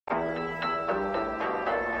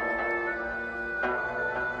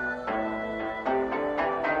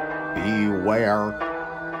beware.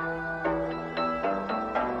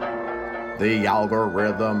 The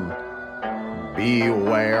algorithm,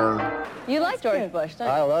 beware. You like George Bush, don't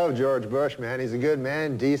you? I love George Bush, man. He's a good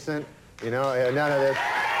man, decent. You know, none of this.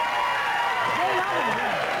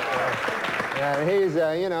 Yeah, he's,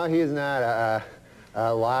 you know, he's not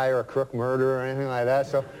a liar, a crook, murderer, or anything like that.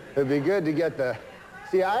 So it'd be good to get the.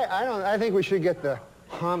 See, I think we should get the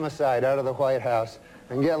homicide out of the White House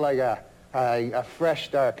and get like a fresh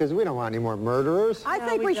start, because we don't want any more murderers. I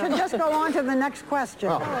think we should just go on to the next question.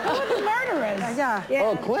 Oh. Who's murderers? Yeah.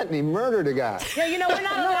 Oh, Clinton, he murdered a guy. Yeah, you know, we're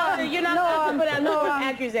not allowed to, you're not allowed to put out no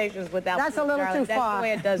accusations without. That's a little too far. That's the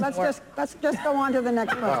way it doesn't work. Let's just go on to the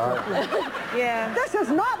next question. Yeah. This is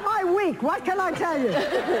not my week. What can I tell you?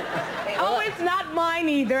 Oh, it's not mine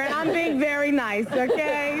either, and I'm being very nice,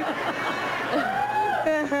 okay?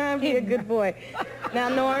 Be a good boy. Now,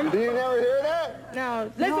 Norm? Do you never hear that?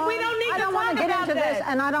 No. Listen, No, we don't need I to don't talk want to get about into this. this,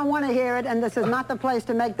 and I don't want to hear it, and this is not the place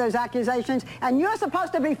to make those accusations, and you're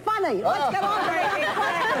supposed to be funny. Let's get on to the Right, next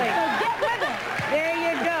question. exactly. Get with it. There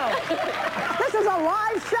you go. This is a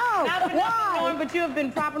live show. Not for nothing, Why? Norm, but you have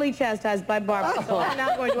been properly chastised by Barbara, so I'm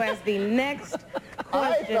now going to ask the next I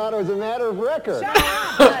question. thought it was a matter of record.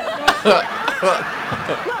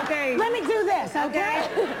 Okay. Let me do this, okay?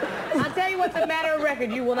 I'll tell you what's a matter of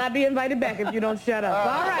record. You will not be invited back if you don't shut up.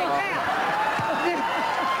 All right, now.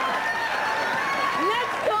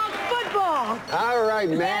 Let's talk football. All right,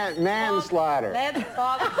 manslaughter. Let's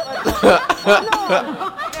talk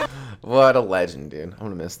football. What a legend, dude. I'm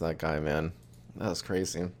gonna miss that guy, man. That was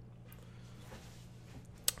crazy.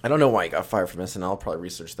 I don't know why he got fired from SNL. I'll probably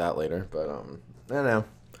research that later, but I don't know.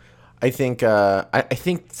 I think I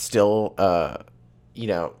think still you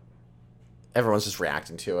know, everyone's just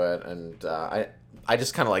reacting to it, and I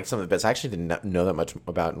just kind of like some of the bits. I actually didn't know that much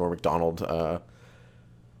about Norm Macdonald.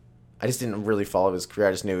 I just didn't really follow his career.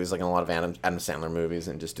 I just knew he was like in a lot of Adam Sandler movies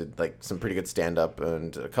and just did like some pretty good stand up,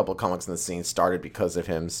 and a couple of comics in the scene started because of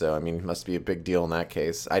him. So I mean, it must be a big deal in that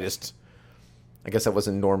case. I guess I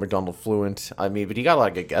wasn't Norm Macdonald fluent. I mean, but he got a lot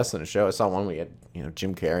of good guests on the show. I saw one where he had, you know,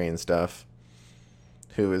 Jim Carrey and stuff,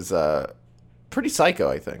 who is pretty psycho,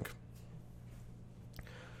 I think.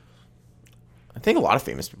 I think a lot of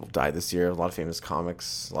famous people died this year. A lot of famous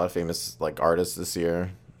comics, a lot of famous like artists this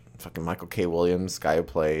year. Fucking Michael K. Williams, guy who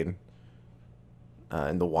played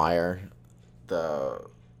in The Wire. I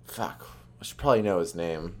should probably know his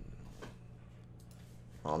name.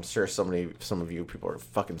 Well, I'm sure some of you people are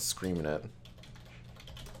fucking screaming it.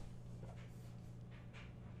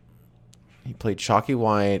 He played Chalky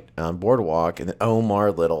White on Boardwalk, and then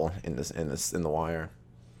Omar Little in The Wire.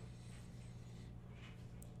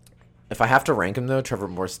 If I have to rank him though, Trevor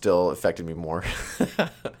Moore still affected me more.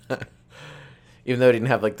 Even though he didn't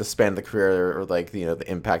have like the span of the career or like, you know, the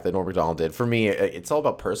impact that Norm Macdonald did. For me, it's all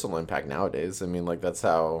about personal impact nowadays. I mean, like that's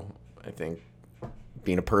how I think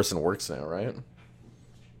being a person works now, right?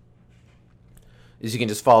 Is you can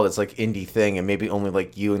just follow this like indie thing and maybe only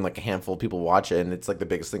like you and like a handful of people watch it, and it's like the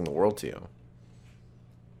biggest thing in the world to you.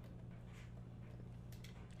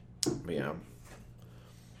 But yeah.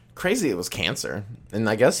 Crazy it was cancer, and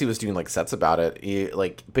I guess he was doing like sets about it.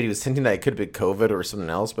 But he was hinting that it could have been COVID or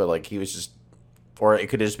something else, but like he was just, or it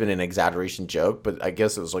could have just been an exaggeration joke, but I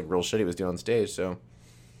guess it was like real shit he was doing on stage. So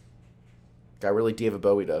guy really David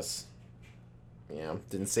Bowie does. Yeah,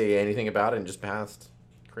 didn't say anything about it and just passed.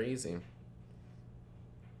 Crazy.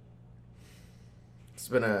 It's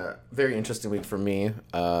been a very interesting week for me.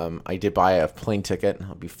 I did buy a plane ticket.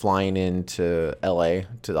 I'll be flying into LA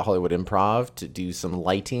to the Hollywood Improv to do some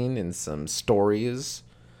lighting and some stories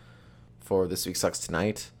for This Week Sucks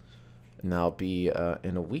Tonight. And that'll be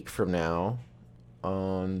in a week from now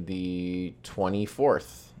on the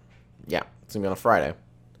 24th. Yeah, it's going to be on a Friday.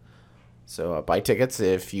 So buy tickets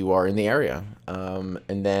if you are in the area.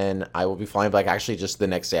 And then I will be flying back actually just the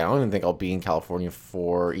next day. I don't even think I'll be in California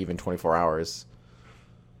for even 24 hours.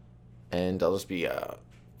 And I'll just be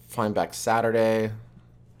flying back Saturday.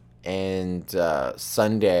 And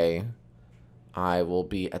Sunday, I will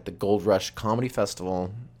be at the Gold Rush Comedy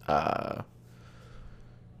Festival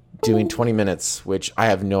doing 20 minutes, which I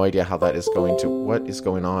have no idea how that is going to... What is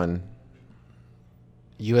going on?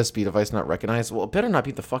 USB device not recognized? Well, it better not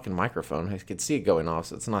be the fucking microphone. I could see it going off,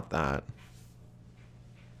 so it's not that.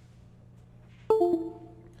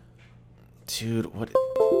 Dude, what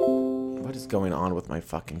is going on with my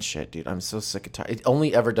fucking shit, dude? I'm so sick and tired. It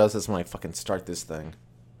only ever does this when I fucking start this thing.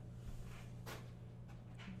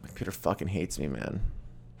 My computer fucking hates me, man.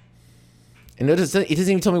 And it doesn't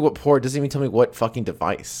even tell me what port. It doesn't even tell me what fucking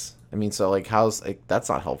device. I mean, so, like, how's... Like, that's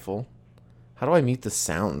not helpful. How do I mute the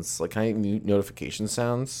sounds? Like, can I mute notification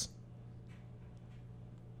sounds?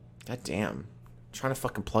 God damn. I'm trying to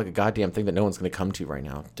fucking plug a goddamn thing that no one's going to come to right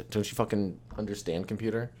now. Don't you fucking understand,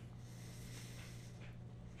 computer?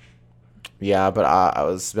 Yeah, but I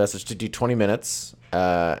was messaged to do 20 minutes.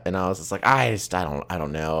 And I was just like, I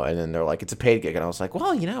don't know. And then they're like, it's a paid gig. And I was like,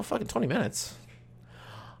 well, fucking 20 minutes.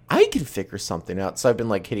 I can figure something out. So I've been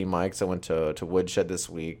like hitting mics. I went to Woodshed this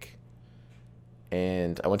week.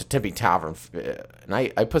 And I went to Tempe Tavern, and I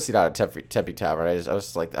pussied out at Tempe Tavern. I was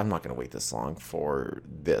just like, I'm not going to wait this long for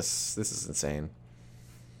this. This is insane.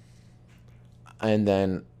 And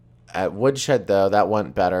then at Woodshed, though, that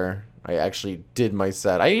went better. I actually did my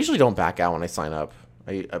set. I usually don't back out when I sign up.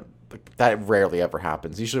 That rarely ever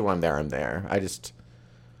happens. Usually when I'm there. I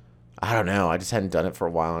don't know. I just hadn't done it for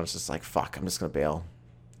a while, and I was just like, fuck, I'm just going to bail.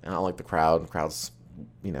 And I don't like the crowd. The crowd's,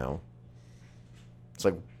 it's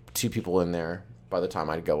like 2 people in there. By the time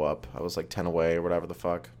I'd go up, I was like 10 away or whatever the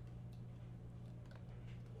fuck.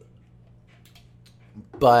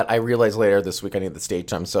 But I realized later this week I need the stage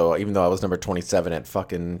time. So even though I was number 27 at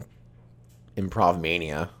fucking Improv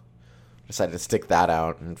Mania, I decided to stick that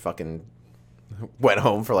out and fucking went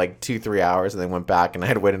home for like 2-3 hours and then went back and I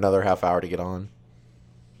had to wait another half hour to get on.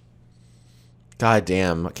 God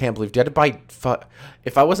damn. I can't believe. Did I buy...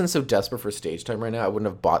 If I wasn't so desperate for stage time right now, I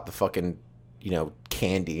wouldn't have bought the fucking,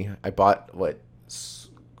 candy. I bought,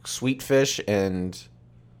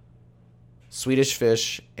 Swedish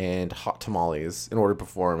fish and hot tamales in order to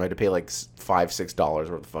perform. I had to pay like $5-6,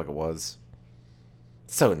 whatever the fuck it was.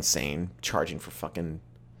 So insane. Charging stand-ups.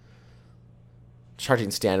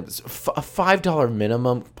 A $5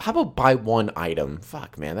 minimum. How about buy one item?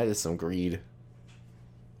 Fuck, man, that is some greed.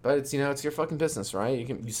 But it's, it's your fucking business, right?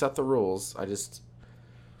 You set the rules. I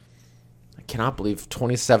cannot believe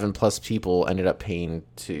 27 plus people ended up paying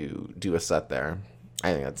to do a set there.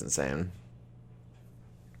 I think that's insane.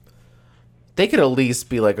 They could at least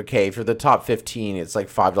be like, okay, if you're the top 15, it's like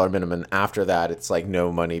 $5 minimum. After that, it's like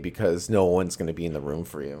no money because no one's going to be in the room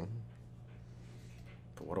for you.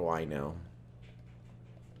 But what do I know?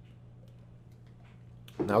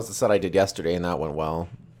 That was the set I did yesterday, and that went well.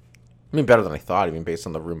 I mean, better than I thought. I mean, based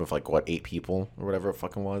on the room of 8 people or whatever it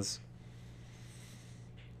fucking was.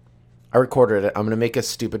 I recorded it. I'm going to make a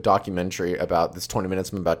stupid documentary about this 20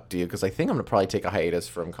 minutes I'm about to do because I think I'm going to probably take a hiatus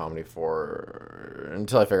from comedy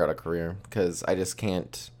until I figure out a career because I just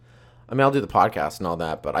can't. I mean, I'll do the podcast and all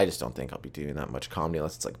that, but I just don't think I'll be doing that much comedy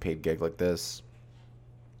unless it's like a paid gig like this.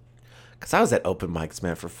 Because I was at open mics,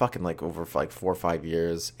 man, for fucking over 4 or 5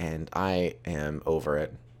 years, and I am over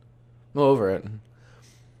it. I'm over it.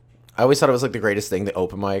 I always thought it was the greatest thing, the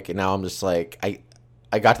open mic, and now I'm just like,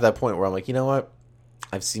 I got to that point where I'm like, you know what?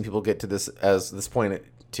 I've seen people get to this point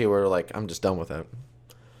too where I'm just done with it.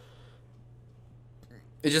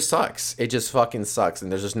 It just sucks. It just fucking sucks,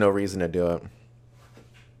 and there's just no reason to do it.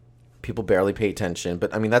 People barely pay attention,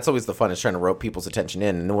 but I mean that's always the fun is trying to rope people's attention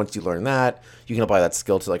in, and then once you learn that, you can apply that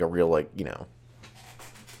skill to a real a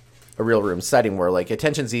real room setting where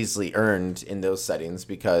attention's easily earned in those settings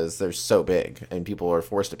because they're so big and people are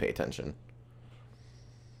forced to pay attention.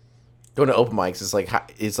 Going to open mics is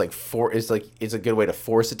a good way to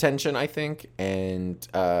force attention, I think, and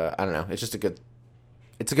I don't know. It's just a good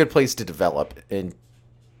place to develop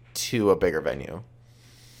into a bigger venue.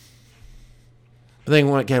 But then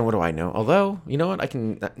again, what do I know? Although, you know what, I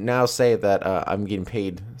can now say that I'm getting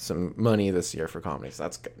paid some money this year for comedy, so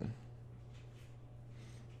that's good.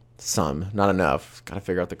 Some, not enough. Got to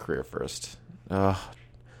figure out the career first. But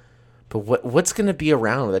what's gonna be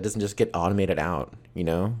around that doesn't just get automated out?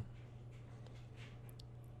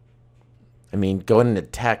 I mean, going into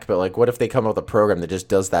tech, but what if they come up with a program that just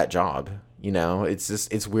does that job?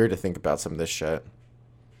 It's weird to think about some of this shit.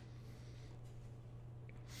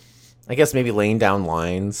 I guess maybe laying down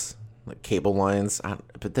lines, cable lines.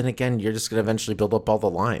 But then again, you're just going to eventually build up all the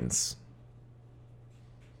lines.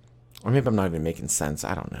 Or maybe I'm not even making sense.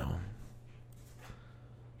 I don't know.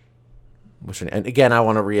 And again, I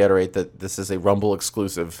want to reiterate that this is a Rumble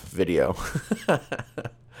exclusive video.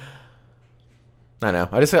 I know.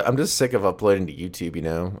 I'm just sick of uploading to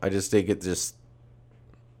YouTube, I just think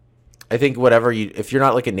I think if you're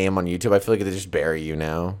not a name on YouTube, I feel like they just bury you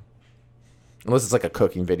now. Unless it's a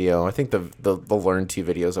cooking video. I think the Learn To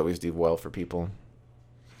videos always do well for people.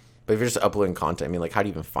 But if you're just uploading content, I mean, how do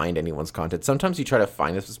you even find anyone's content? Sometimes you try to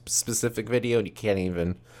find a specific video and you can't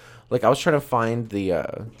even. I was trying to find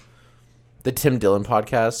the Tim Dillon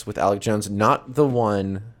podcast with Alec Jones, not the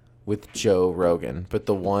one with Joe Rogan, but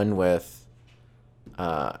the one with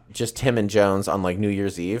just him and Jones on New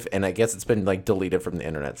Year's Eve, and I guess it's been deleted from the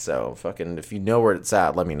internet. So fucking, if you know where it's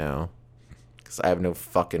at, let me know, because I have no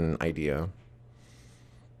fucking idea.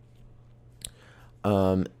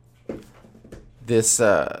 This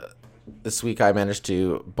week I managed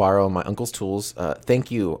to borrow my uncle's tools.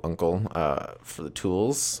 Thank you, Uncle, for the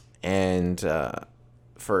tools and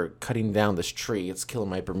for cutting down this tree. It's killing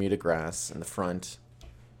my Bermuda grass in the front.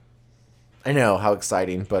 I know, how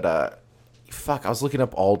exciting, but fuck, I was looking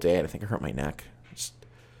up all day and I think I hurt my neck. Just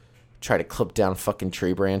try to clip down fucking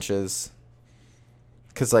tree branches.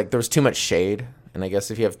 Because, like, there was too much shade. And I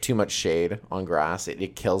guess if you have too much shade on grass,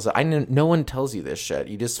 it kills it. No one tells you this shit.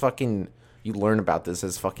 You just fucking... You learn about this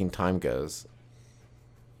as fucking time goes.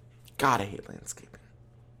 God, I hate landscaping.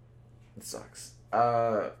 It sucks.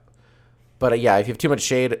 But yeah, if you have too much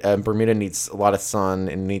shade, Bermuda needs a lot of sun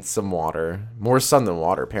and needs some water. More sun than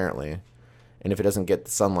water, apparently. And if it doesn't get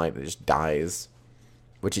the sunlight, it just dies.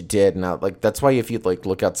 Which it did. Now, like, that's why if you, like,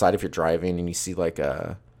 look outside if you're driving and you see, like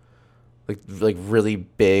really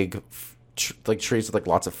big, trees with, like,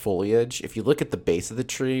 lots of foliage. If you look at the base of the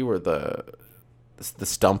tree where the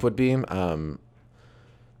stump would be,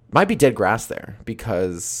 might be dead grass there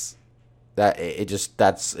because it just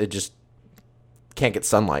can't get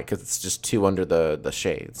sunlight because it's just too under the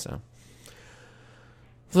shade. So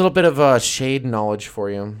a little bit of shade knowledge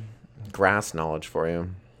for you, grass knowledge for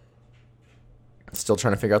you. Still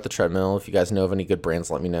trying to figure out the treadmill. If you guys know of any good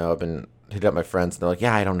brands, let me know. I've been hitting up my friends and they're like,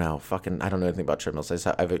 yeah, I don't know. I don't know anything about treadmills.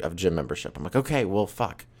 I have a gym membership. I'm like, okay, well,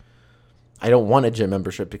 fuck. I don't want a gym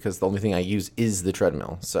membership because the only thing I use is the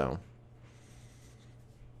treadmill. So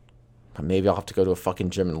maybe I'll have to go to a fucking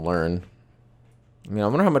gym and learn. I mean, I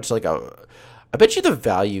wonder how much, like, I bet you the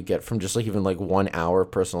value you get from just, like, even, like, 1 hour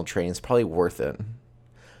of personal training is probably worth it.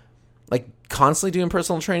 Like, constantly doing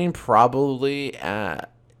personal training probably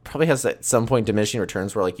has at some point diminishing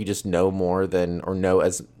returns where, like, you just know more than, or know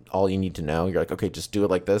as all you need to know. You're like, okay, just do it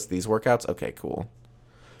like this, these workouts. Okay, cool.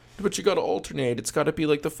 But you gotta alternate. It's gotta be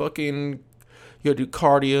like the fucking, you gotta do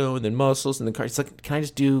cardio and then muscles and then cardio. It's like, can I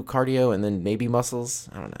just do cardio and then maybe muscles?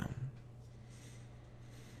 I don't know.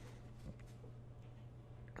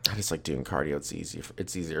 I just like doing cardio. It's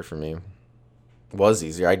easier for me. It was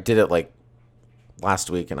easier. I did it like last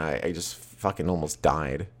week and I just fucking almost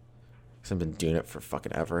died. Because I've been doing it for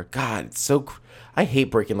fucking ever. God, it's so... I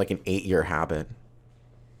hate breaking like an 8-year habit.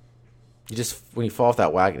 When you fall off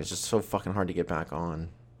that wagon, it's just so fucking hard to get back on.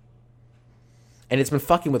 And it's been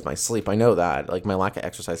fucking with my sleep. I know that. Like, my lack of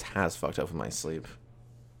exercise has fucked up with my sleep.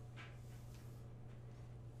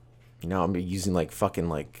 You know, I'm using like fucking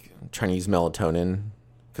like... trying to use melatonin.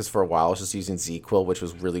 Because for a while I was just using ZQuil, which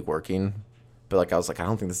was really working. But like I was like, I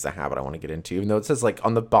don't think this is a habit I want to get into. Even though it says like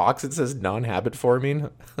on the box, it says non-habit forming.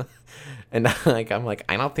 And like I'm like,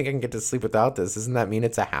 I don't think I can get to sleep without this. Doesn't that mean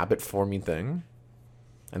it's a habit forming thing?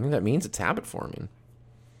 I think that means it's habit forming.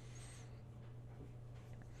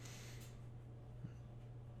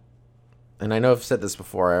 And I know I've said this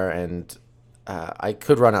before, and I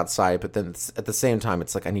could run outside, but then at the same time,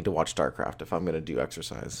 it's like I need to watch StarCraft if I'm going to do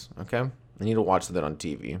exercise. Okay? I need to watch that on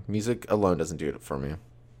TV. Music alone doesn't do it for me.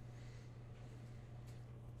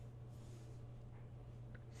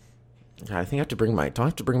 God, I think I have to bring don't I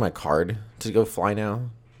have to bring my card to go fly now?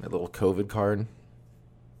 My little COVID card.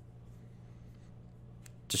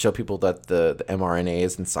 To show people that the mRNA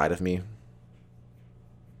is inside of me.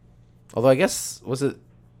 Although I guess, was it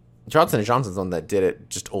Johnson & Johnson's one that did it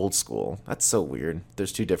just old school? That's so weird.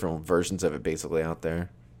 There's 2 different versions of it basically out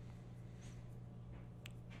there.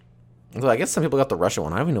 Although I guess some people got the Russian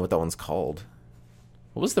one. I don't even know what that one's called.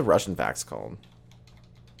 What was the Russian vax called?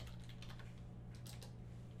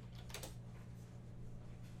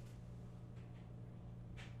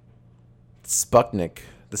 Sputnik.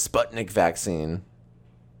 The Sputnik vaccine.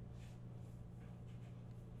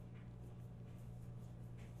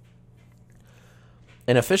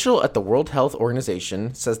 An official at the World Health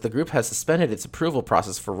Organization says the group has suspended its approval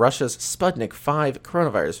process for Russia's Sputnik V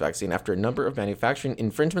coronavirus vaccine after a number of manufacturing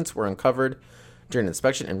infringements were uncovered during an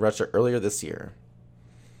inspection in Russia earlier this year.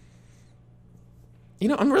 You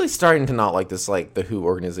know, I'm really starting to not like this, like, the WHO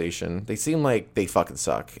organization. They seem like they fucking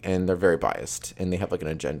suck, and they're very biased, and they have, like, an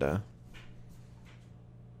agenda.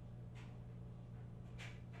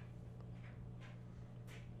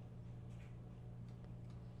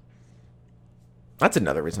 That's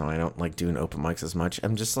another reason why I don't like doing open mics as much.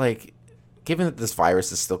 I'm just like, given that this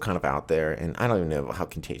virus is still kind of out there, and I don't even know how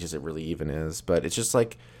contagious it really even is, but it's just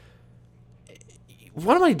like,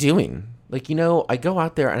 what am I doing? Like, you know, I go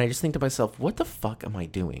out there and I just think to myself, what the fuck am I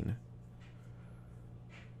doing?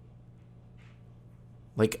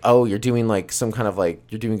 Like, oh, you're doing like some kind of like,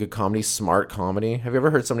 you're doing good comedy, smart comedy. Have you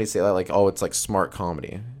ever heard somebody say that? Like, oh, it's like smart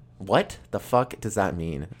comedy. What the fuck does that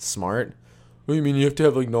mean? Smart? What do you mean you have to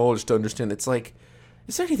have like knowledge to understand? It's like,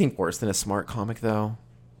 is there anything worse than a smart comic though?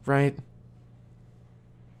 Right?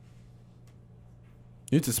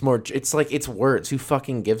 It's a smart. It's like, it's words. Who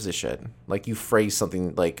fucking gives a shit? Like, you phrase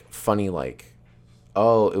something like funny, like,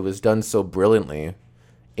 oh, it was done so brilliantly.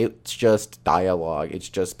 It's just dialogue. It's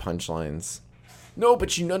just punchlines. No,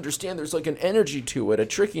 but you understand there's like an energy to it, a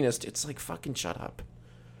trickiness. It's like, fucking shut up.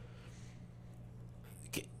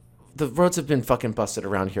 The roads have been fucking busted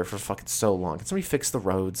around here for fucking so long. Can somebody fix the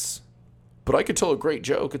roads? But I could tell a great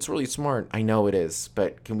joke. It's really smart. I know it is,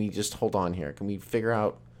 but can we just hold on here? Can we figure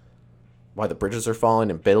out why the bridges are falling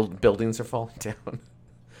and buildings are falling down?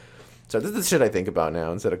 So this is the shit I think about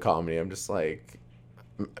now instead of comedy. I'm just like,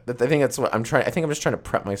 I think that's what I'm trying. I think I'm just trying to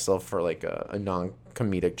prep myself for like a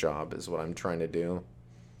non-comedic job is what I'm trying to do.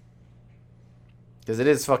 Because it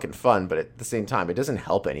is fucking fun, but at the same time, it doesn't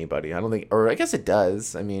help anybody. I don't think, or I guess it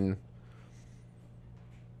does. I mean,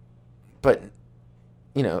 but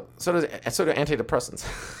you know, so do antidepressants.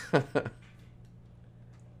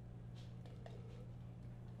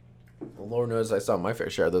 Lord knows I saw my fair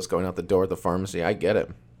share of those going out the door at the pharmacy. I get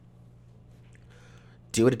it.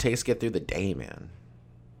 Do what it takes to get through the day, man.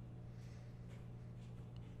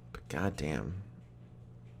 But goddamn.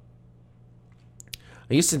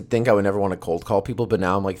 I used to think I would never want to cold call people, but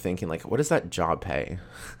now I'm like thinking, like, what does that job pay?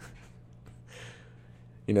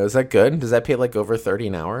 You know, is that good? Does that pay like over 30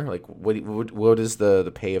 an hour? Like, what is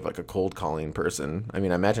the pay of like a cold calling person? I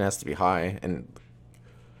mean, I imagine it has to be high, and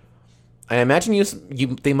I imagine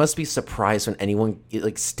they must be surprised when anyone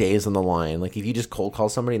like stays on the line. Like, if you just cold call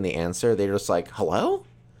somebody and they answer, they're just like, "Hello?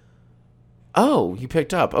 Oh, you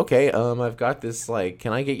picked up. Okay. I've got this. Like,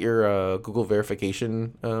 can I get your Google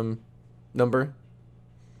verification number?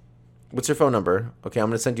 What's your phone number? Okay, I'm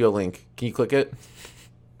gonna send you a link. Can you click it?"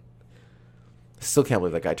 Still can't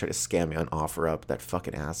believe that guy tried to scam me on OfferUp. That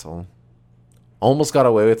fucking asshole. Almost got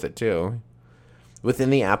away with it too. Within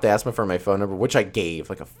the app, they asked me for my phone number, which I gave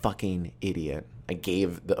like a fucking idiot. I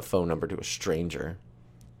gave the phone number to a stranger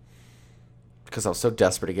because I was so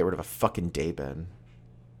desperate to get rid of a fucking daybed.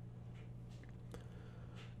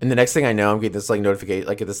 And the next thing I know, I'm getting this like notification,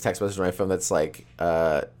 like get this text message on my phone that's like,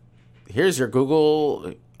 "Here's your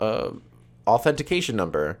Google authentication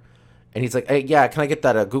number." And he's like, "Hey, yeah, can I get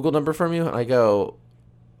that Google number from you?" And I go,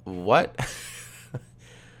 "What?"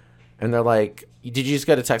 And they're like, "Did you just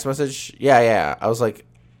get a text message?" Yeah. I was like,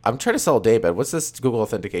 "I'm trying to sell a daybed. What's this Google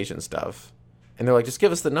authentication stuff?" And they're like, "Just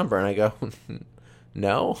give us the number." And I go,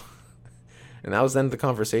 "No." And that was the end of the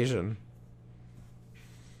conversation.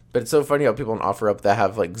 But it's so funny how people on OfferUp that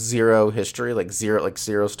have like zero history, like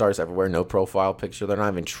zero stars everywhere, no profile picture. They're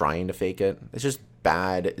not even trying to fake it. It's just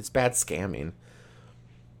bad. It's bad scamming.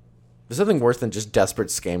 There's something worse than just desperate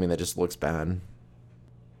scamming that just looks bad.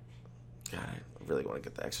 God, I really want to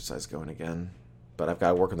get the exercise going again. But I've got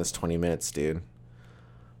to work on this 20 minutes, dude.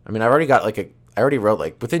 I mean, I already wrote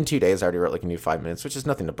like, within 2 days, I already wrote like a new 5 minutes, which is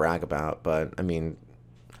nothing to brag about. But I mean,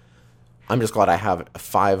 I'm just glad I have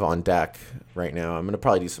 5 on deck right now. I'm going to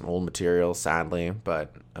probably do some old material, sadly.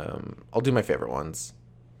 But I'll do my favorite ones.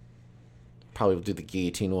 Probably will do the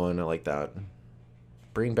guillotine one. I like that.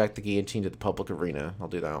 Bring back the guillotine to the public arena. I'll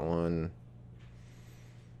do that one.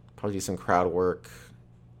 Probably do some crowd work.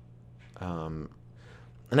 And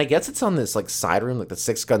I guess it's on this like side room, like the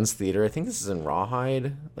Six Guns Theater. I think this is in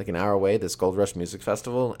Rawhide, like an hour away, this Gold Rush Music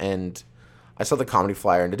Festival. And I saw the comedy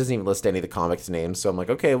flyer, and it doesn't even list any of the comics' names. So I'm like,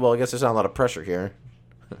 okay, well, I guess there's not a lot of pressure here.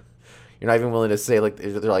 You're not even willing to say, like,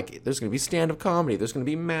 they're like, there's going to be stand-up comedy. There's going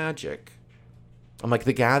to be magic. I'm like,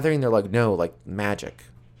 The Gathering? They're like, no, like, magic.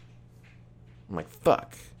 I'm like,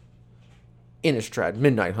 fuck. Innistrad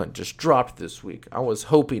Midnight Hunt just dropped this week. I was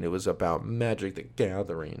hoping it was about Magic the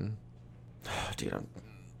Gathering. Dude,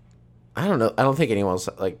 I don't know. I don't think anyone's,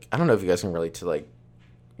 like, I don't know if you guys can relate to, like,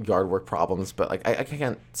 yard work problems, but, like, I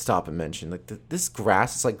can't stop and mention, like, this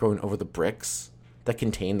grass is, like, growing over the bricks that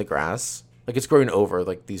contain the grass. Like, it's growing over,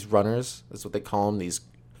 like, these runners. That's what they call them. These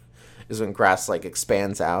is when grass, like,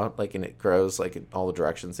 expands out, like, and it grows, like, in all the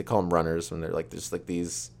directions. They call them runners when they're, like, there's, like,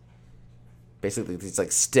 these... Basically, these,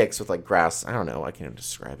 like, sticks with, like, grass. I don't know. I can't even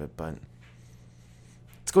describe it, but...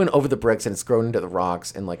 It's going over the bricks, and it's growing into the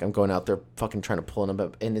rocks, and, like, I'm going out there fucking trying to pull them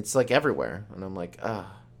up, and it's, like, everywhere. And I'm like, I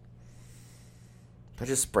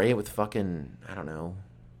just spray it with fucking, I don't know,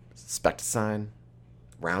 insecticide,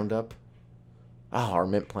 Roundup. Oh, our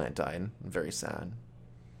mint plant died. I'm very sad.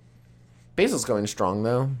 Basil's going strong,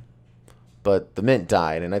 though. But the mint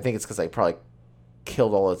died, and I think it's because I probably...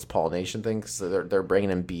 killed all its pollination things. So they're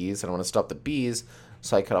bringing in bees. I don't want to stop the bees,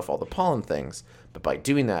 so I cut off all the pollen things. But by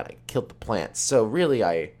doing that, I killed the plants. So really,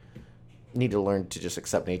 I need to learn to just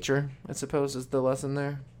accept nature, I suppose, is the lesson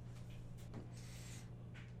there.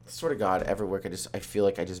 I swear to God, every work I feel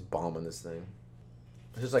like I just bomb on this thing.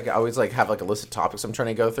 Just like I always like have like a list of topics I'm trying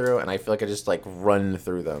to go through, and I feel like I just like run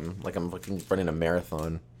through them like I'm fucking running a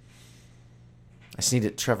marathon. I just need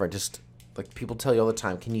it, Trevor. Just like people tell you all the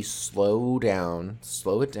time, can you slow down,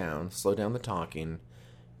 slow it down, slow down the talking,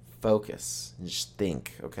 focus, and just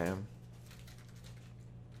think, okay?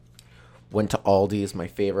 Went to Aldi, is my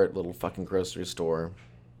favorite little fucking grocery store.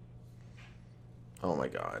 Oh my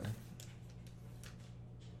god.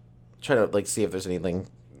 Try to like see if there's anything.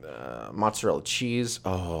 Mozzarella cheese.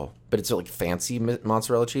 Oh, but it's like fancy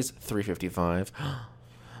mozzarella cheese. $3.55.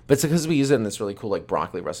 But it's because we use it in this really cool like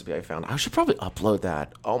broccoli recipe I found. I should probably upload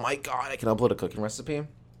that. Oh my god, I can upload a cooking recipe. I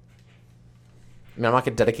mean, I'm not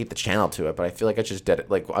gonna dedicate the channel to it, but I feel like I just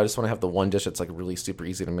like I just want to have the one dish that's like really super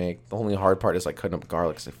easy to make. The only hard part is like cutting up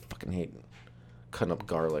garlic, because I fucking hate cutting up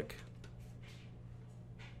garlic.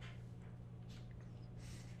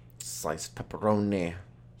 Sliced pepperoni.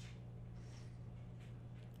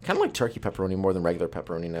 Kind of like turkey pepperoni more than regular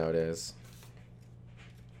pepperoni nowadays.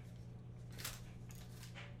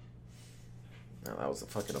 No, that was a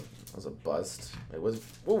bust. It was.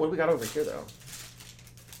 Whoa, what do we got over here though?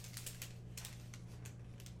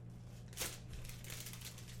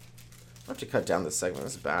 I have to cut down this segment.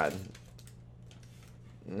 This is bad.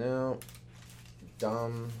 No.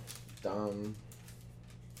 Dumb. Fucking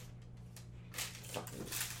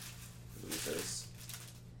losers.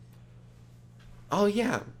 Oh,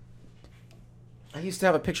 yeah. I used to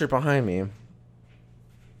have a picture behind me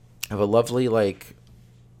of a lovely, like,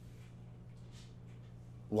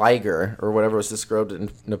 Liger, or whatever was described in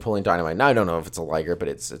Napoleon Dynamite. Now, I don't know if it's a Liger, but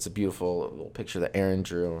it's a beautiful little picture that Aaron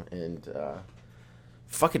drew, and,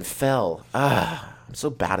 fucking fell. I'm so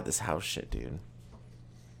bad at this house shit, dude.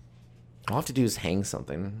 All I have to do is hang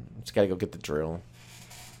something. Just gotta go get the drill.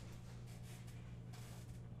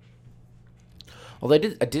 Well, I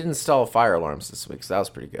did install fire alarms this week, so that was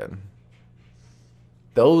pretty good.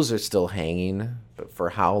 Those are still hanging, but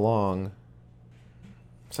for how long?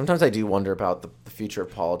 Sometimes I do wonder about the future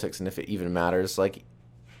of politics and if it even matters. Like,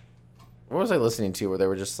 what was I listening to where they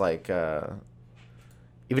were just like,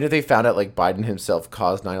 even if they found out like Biden himself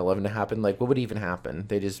caused 9/11 to happen, like what would even happen?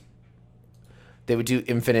 They would do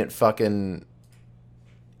infinite fucking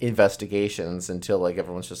investigations until like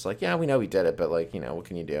everyone's just like, yeah, we know he did it, but like, what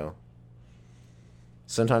can you do?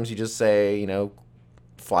 Sometimes you just say,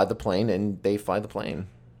 fly the plane, and they fly the plane.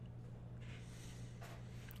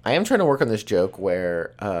 I am trying to work on this joke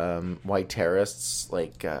where why terrorists,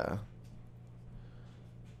 like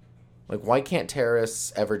why can't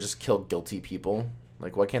terrorists ever just kill guilty people?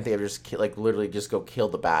 Like, why can't they ever just literally just go kill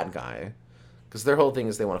the bad guy? Because their whole thing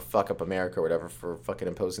is they want to fuck up America or whatever for fucking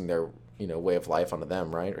imposing their, way of life onto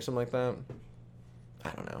them, right? Or something like that. I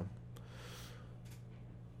don't know.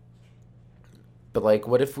 But, like,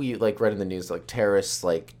 what if we, like, read in the news, like, terrorists,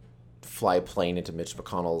 like, fly a plane into Mitch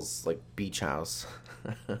McConnell's, like, beach house?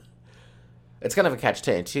 It's kind of a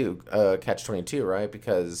catch-22, right?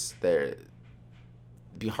 Because it'd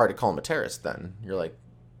be hard to call him a terrorist then. You're like,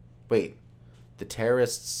 wait, the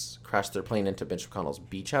terrorists crashed their plane into Mitch McConnell's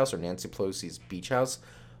beach house or Nancy Pelosi's beach house?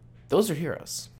 Those are heroes.